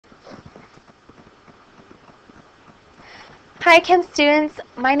Hi Chem students,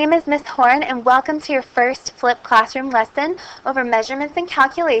 my name is Miss Horn and welcome to your first flipped classroom lesson over measurements and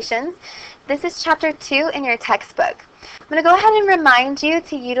calculations. This is chapter 2 in your textbook. I'm going to go ahead and remind you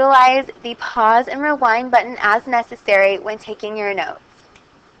to utilize the pause and rewind button as necessary when taking your notes.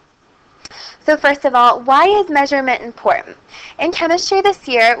 So first of all, why is measurement important? In chemistry this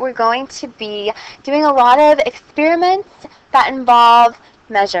year, we're going to be doing a lot of experiments that involve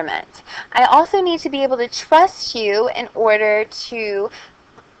measurement. I also need to be able to trust you in order to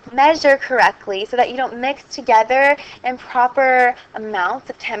measure correctly so that you don't mix together improper amounts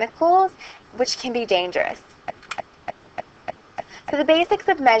of chemicals, which can be dangerous. So the basics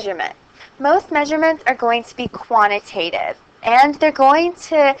of measurement. Most measurements are going to be quantitative, and they're going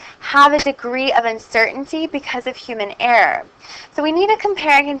to have a degree of uncertainty because of human error. So we need to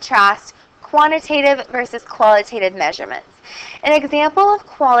compare and contrast quantitative versus qualitative measurements. An example of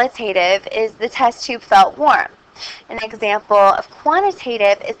qualitative is the test tube felt warm. An example of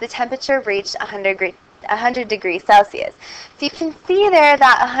quantitative is the temperature reached 100 degrees Celsius. So you can see there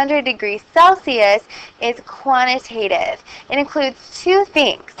that 100 degrees Celsius is quantitative. It includes two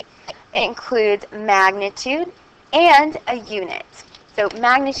things. It includes magnitude and a unit. So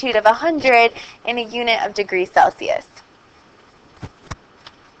magnitude of 100 and a unit of degrees Celsius.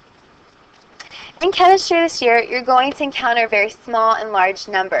 In chemistry this year, you're going to encounter very small and large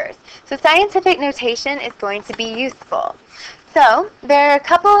numbers. So scientific notation is going to be useful. So there are a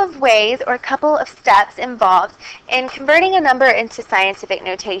couple of ways or a couple of steps involved in converting a number into scientific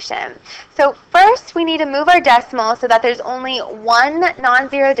notation. So first, we need to move our decimal so that there's only one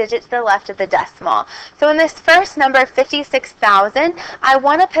non-zero digit to the left of the decimal. So in this first number, 56,000, I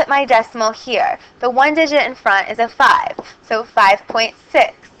want to put my decimal here. The one digit in front is a 5, so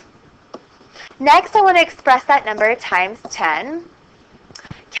 5.6. Next, I want to express that number times 10.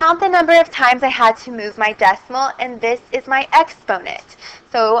 Count the number of times I had to move my decimal, and this is my exponent.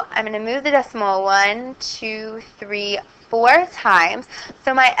 So I'm going to move the decimal 1, 2, 3, 4 times,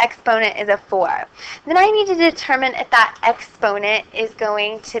 so my exponent is a 4. Then I need to determine if that exponent is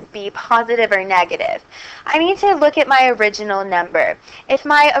going to be positive or negative. I need to look at my original number. If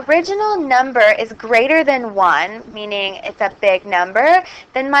my original number is greater than 1, meaning it's a big number,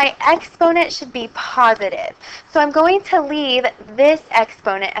 then my exponent should be positive. So I'm going to leave this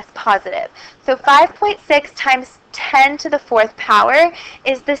exponent as positive. So 5.6 times 10 to the 4th power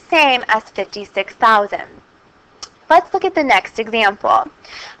is the same as 56,000. Let's look at the next example.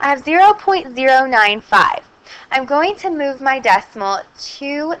 I have 0.095. I'm going to move my decimal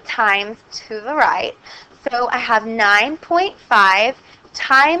 2 times to the right. So I have 9.5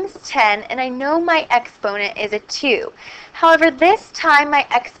 times 10, and I know my exponent is a 2. However, this time my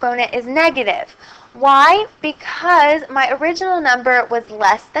exponent is negative. Why? Because my original number was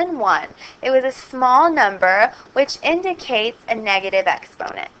less than 1. It was a small number, which indicates a negative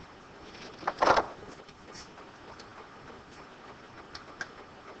exponent.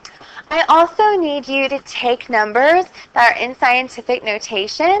 I also need you to take numbers that are in scientific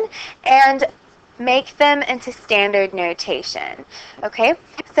notation and make them into standard notation. Okay,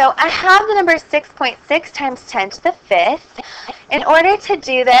 so I have the number 6.6 times 10 to the 5th. In order to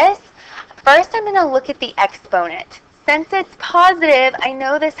do this, first I'm going to look at the exponent. Since it's positive, I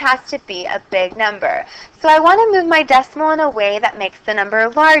know this has to be a big number. So I want to move my decimal in a way that makes the number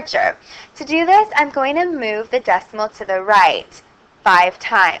larger. To do this, I'm going to move the decimal to the right 5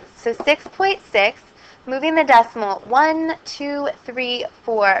 times. So 6.6, moving the decimal 1, 2, 3,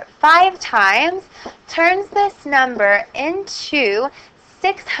 4, 5 times, turns this number into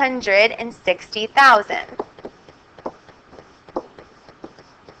 660,000.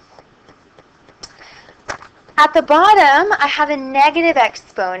 At the bottom, I have a negative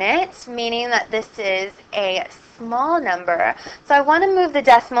exponent, meaning that this is a small number. So I want to move the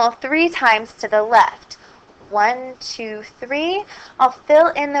decimal 3 times to the left. 1, 2, 3. I'll fill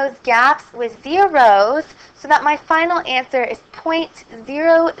in those gaps with zeros so that my final answer is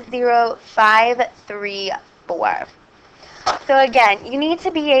 0.00534. So again, you need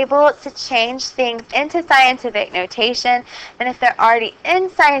to be able to change things into scientific notation, and if they're already in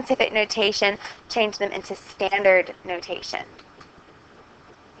scientific notation, change them into standard notation.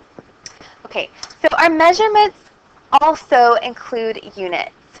 Okay, so our measurements also include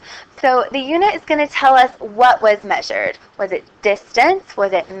units. So the unit is going to tell us what was measured. Was it distance?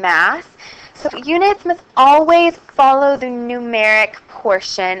 Was it mass? So units must always follow the numeric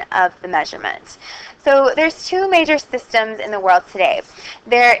portion of the measurement. So there's two major systems in the world today.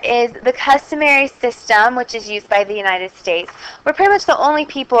 There is the customary system, which is used by the United States. We're pretty much the only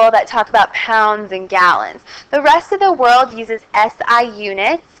people that talk about pounds and gallons. The rest of the world uses SI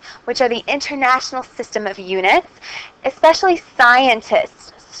units, which are the international system of units, especially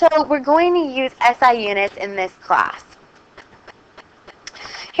scientists. So we're going to use SI units in this class.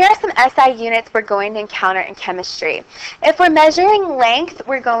 Here are some SI units we're going to encounter in chemistry. If we're measuring length,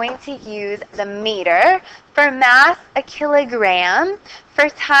 we're going to use the meter. For mass, a kilogram. For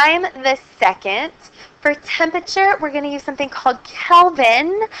time, the second. For temperature, we're going to use something called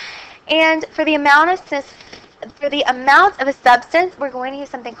Kelvin. And for the amount of a substance, we're going to use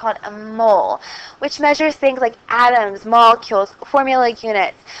something called a mole, which measures things like atoms, molecules, formula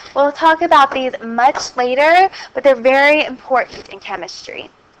units. We'll talk about these much later, but they're very important in chemistry.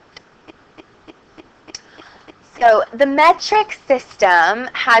 So the metric system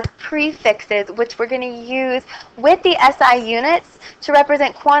has prefixes which we're going to use with the SI units to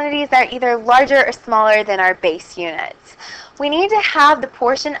represent quantities that are either larger or smaller than our base units. We need to have the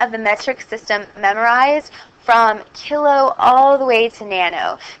portion of the metric system memorized from kilo all the way to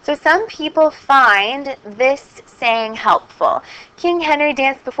nano. So some people find this saying helpful. King Henry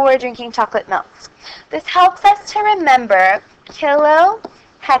danced before drinking chocolate milk. This helps us to remember kilo,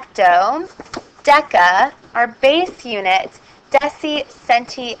 hecto, deca, our base units, deci,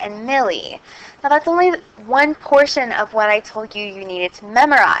 centi, and milli. Now that's only one portion of what I told you you needed to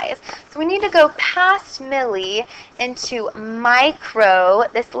memorize. So we need to go past milli into micro.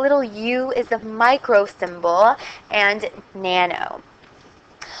 This little u is the micro symbol, and nano.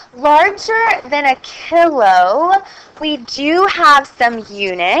 Larger than a kilo, we do have some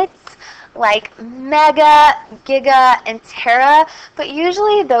units like mega, giga, and tera, but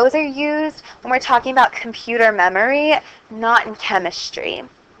usually those are used when we're talking about computer memory, not in chemistry.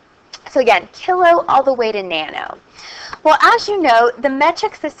 So again, kilo all the way to nano. Well, as you know, the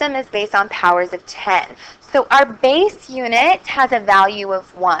metric system is based on powers of 10. So our base unit has a value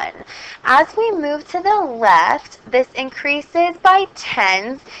of 1. As we move to the left, this increases by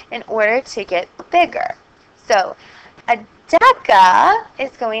tens in order to get bigger. So a deca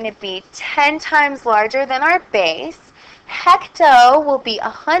is going to be 10 times larger than our base. Hecto will be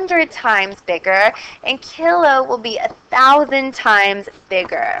 100 times bigger, and kilo will be 1,000 times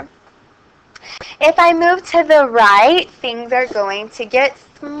bigger. If I move to the right, things are going to get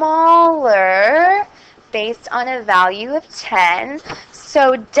smaller based on a value of 10.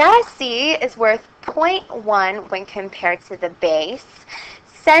 So deci is worth 0.1 when compared to the base.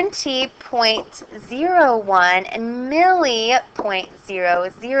 Centi 0.01 and milli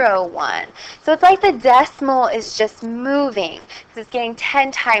 0.001. So it's like the decimal is just moving because it's getting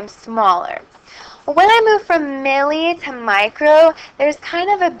 10 times smaller. When I move from milli to micro, there's kind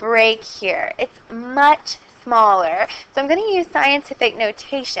of a break here. It's much smaller. So I'm going to use scientific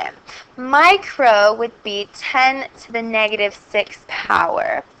notation. Micro would be 10 to the negative 6th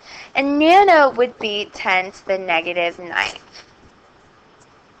power, and nano would be 10 to the negative 9th.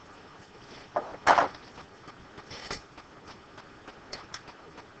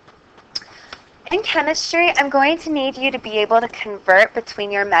 In chemistry, I'm going to need you to be able to convert between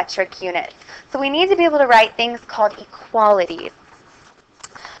your metric units. So we need to be able to write things called equalities.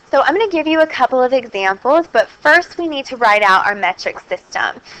 So I'm going to give you a couple of examples, but first we need to write out our metric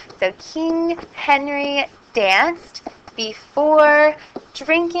system. So King Henry danced before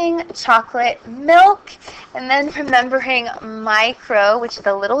drinking chocolate milk, and then remembering micro, which is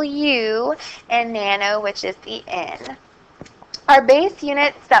the little u, and nano, which is the n. Our base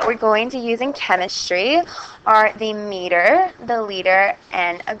units that we're going to use in chemistry are the meter, the liter,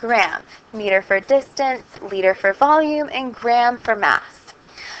 and a gram. Meter for distance, liter for volume, and gram for mass.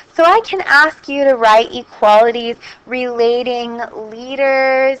 So I can ask you to write equalities relating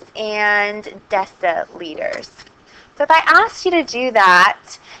liters and deciliters. So if I asked you to do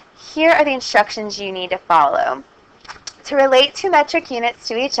that, here are the instructions you need to follow. To relate two metric units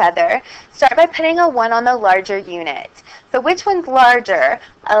to each other, start by putting a 1 on the larger unit. So which one's larger,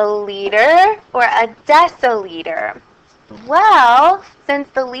 a liter or a deciliter? Well, since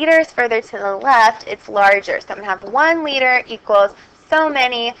the liter is further to the left, it's larger. So I'm going to have 1 liter equals so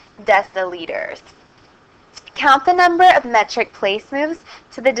many deciliters. Count the number of metric place moves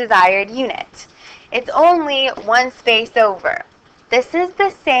to the desired unit. It's only one space over. This is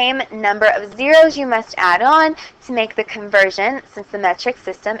the same number of zeros you must add on to make the conversion, since the metric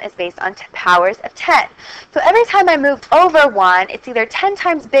system is based on powers of 10. So every time I move over 1, it's either 10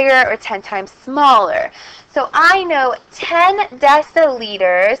 times bigger or 10 times smaller. So I know 10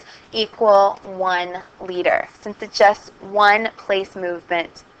 deciliters equal 1 liter, since it's just one place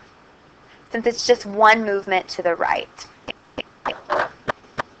movement, since it's just one movement to the right.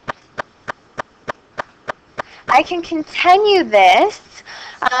 I can continue this.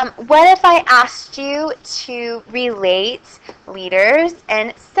 What if I asked you to relate liters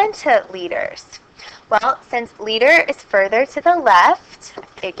and centiliters. Well, since liter is further to the left,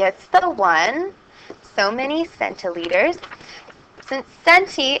 it gets the 1. So many centiliters. Since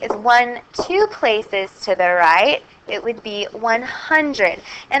centi is 2 places to the right, it would be 100.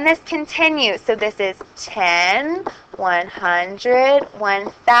 And this continues. So this is 10, 100,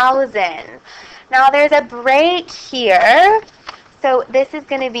 1,000. Now there's a break here. So this is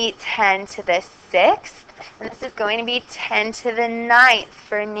going to be 10 to the 6th. And this is going to be 10 to the 9th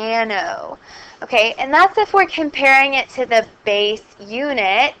for nano. Okay, and that's if we're comparing it to the base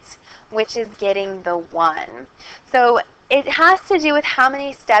unit, which is getting the 1. So it has to do with how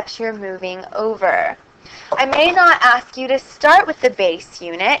many steps you're moving over. I may not ask you to start with the base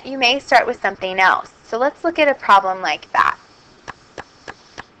unit. You may start with something else. So let's look at a problem like that.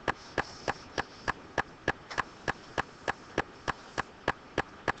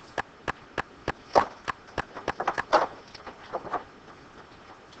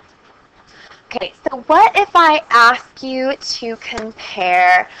 Okay, so what if I ask you to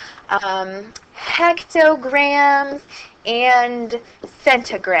compare hectograms and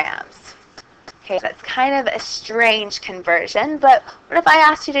centigrams? Okay, that's kind of a strange conversion, but what if I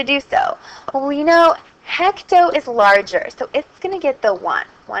asked you to do so? Well, we know hecto is larger, so it's going to get the 1.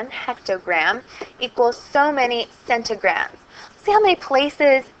 1 hectogram equals so many centigrams. See how many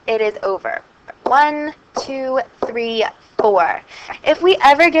places it is over. 1, 2, 3, 4. If we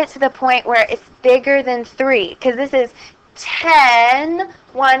ever get to the point where it's bigger than 3, because this is 10,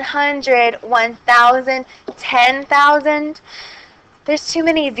 100, 1,000, 10,000, there's too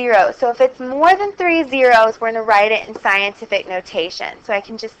many zeros. So if it's more than 3 zeros, we're going to write it in scientific notation. So I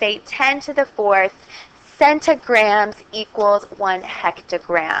can just say 10 to the 4th centigrams equals 1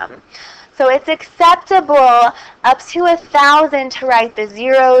 hectogram. So it's acceptable up to 1,000 to write the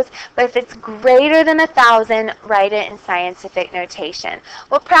zeros, but if it's greater than 1,000, write it in scientific notation.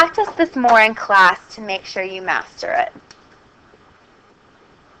 We'll practice this more in class to make sure you master it.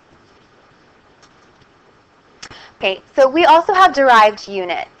 Okay, so we also have derived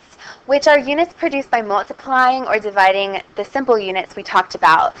units, which are units produced by multiplying or dividing the simple units we talked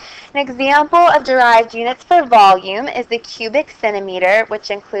about. An example of derived units for volume is the cubic centimeter,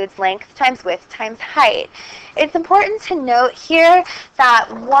 which includes length times width times height. It's important to note here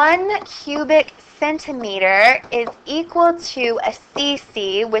that 1 cubic centimeter is equal to a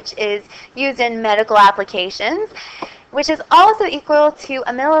cc, which is used in medical applications, which is also equal to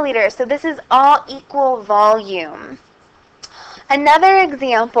a milliliter. So this is all equal volume. Another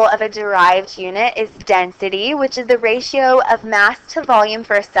example of a derived unit is density, which is the ratio of mass to volume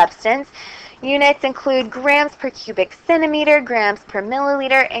for a substance. Units include grams per cubic centimeter, grams per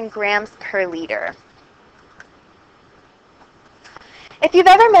milliliter, and grams per liter. If you've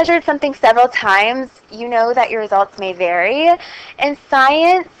ever measured something several times, you know that your results may vary. In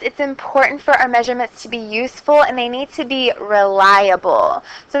science, it's important for our measurements to be useful, and they need to be reliable.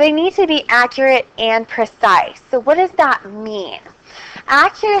 So they need to be accurate and precise. So what does that mean?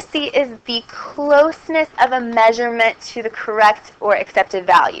 Accuracy is the closeness of a measurement to the correct or accepted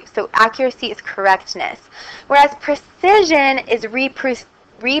value. So accuracy is correctness, whereas precision is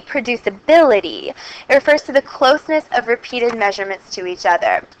reproducibility. It refers to the closeness of repeated measurements to each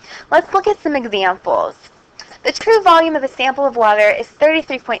other. Let's look at some examples. The true volume of a sample of water is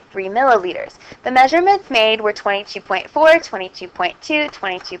 33.3 milliliters. The measurements made were 22.4, 22.2,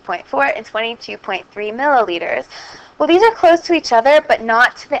 22.4, and 22.3 milliliters. Well, these are close to each other, but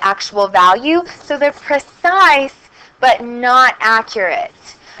not to the actual value, so they're precise, but not accurate.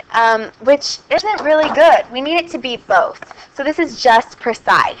 Which isn't really good. We need it to be both. So this is just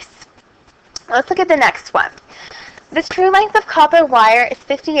precise. Let's look at the next one. The true length of copper wire is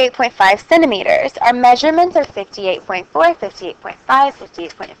 58.5 centimeters. Our measurements are 58.4, 58.5,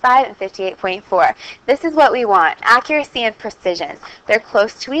 58.5, and 58.4. This is what we want, accuracy and precision. They're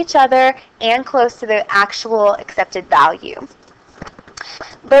close to each other and close to the actual accepted value.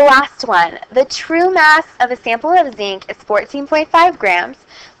 The last one, the true mass of a sample of zinc is 14.5 grams.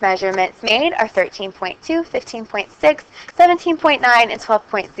 Measurements made are 13.2, 15.6, 17.9, and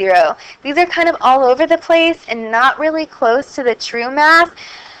 12.0. These are kind of all over the place and not really close to the true mass.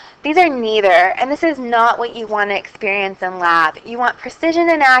 These are neither, and this is not what you want to experience in lab. You want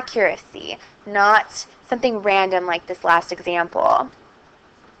precision and accuracy, not something random like this last example.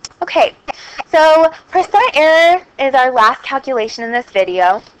 Okay, so percent error is our last calculation in this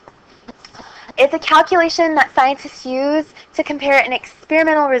video. It's a calculation that scientists use to compare an experiment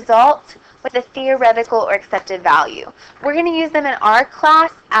experimental result with a theoretical or accepted value. We're going to use them in our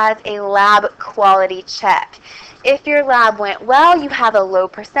class as a lab quality check. If your lab went well, you have a low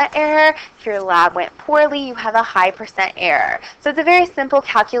 % error. If your lab went poorly, you have a high % error. So it's a very simple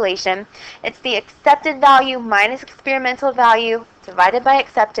calculation. It's the accepted value minus experimental value divided by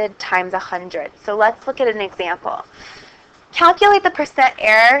accepted times 100. So let's look at an example. Calculate the %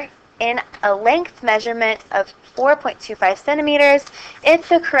 error in a length measurement of 4.25 centimeters if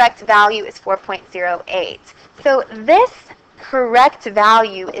the correct value is 4.08. So this correct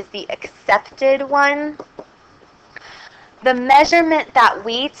value is the accepted one. The measurement that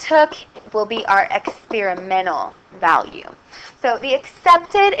we took will be our experimental value. So the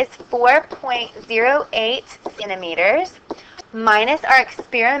accepted is 4.08 centimeters minus our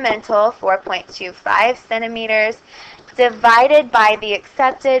experimental 4.25 centimeters divided by the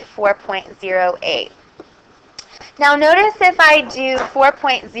accepted 4.08. Now notice if I do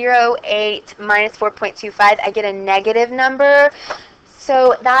 4.08 minus 4.25, I get a negative number.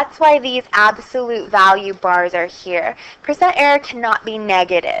 So that's why these absolute value bars are here. % error cannot be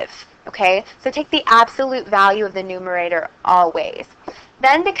negative, okay? So take the absolute value of the numerator always.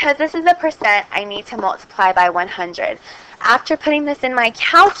 Then because this is a %, I need to multiply by 100. After putting this in my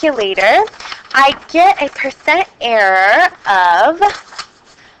calculator, I get a % error of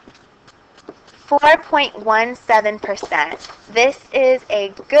 4.17%. This is a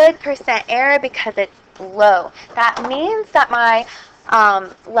good % error because it's low. That means that my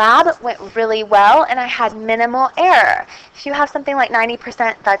lab went really well and I had minimal error. If you have something like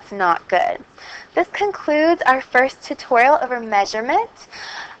 90%, that's not good. This concludes our first tutorial over measurement.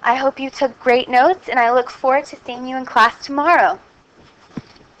 I hope you took great notes and I look forward to seeing you in class tomorrow.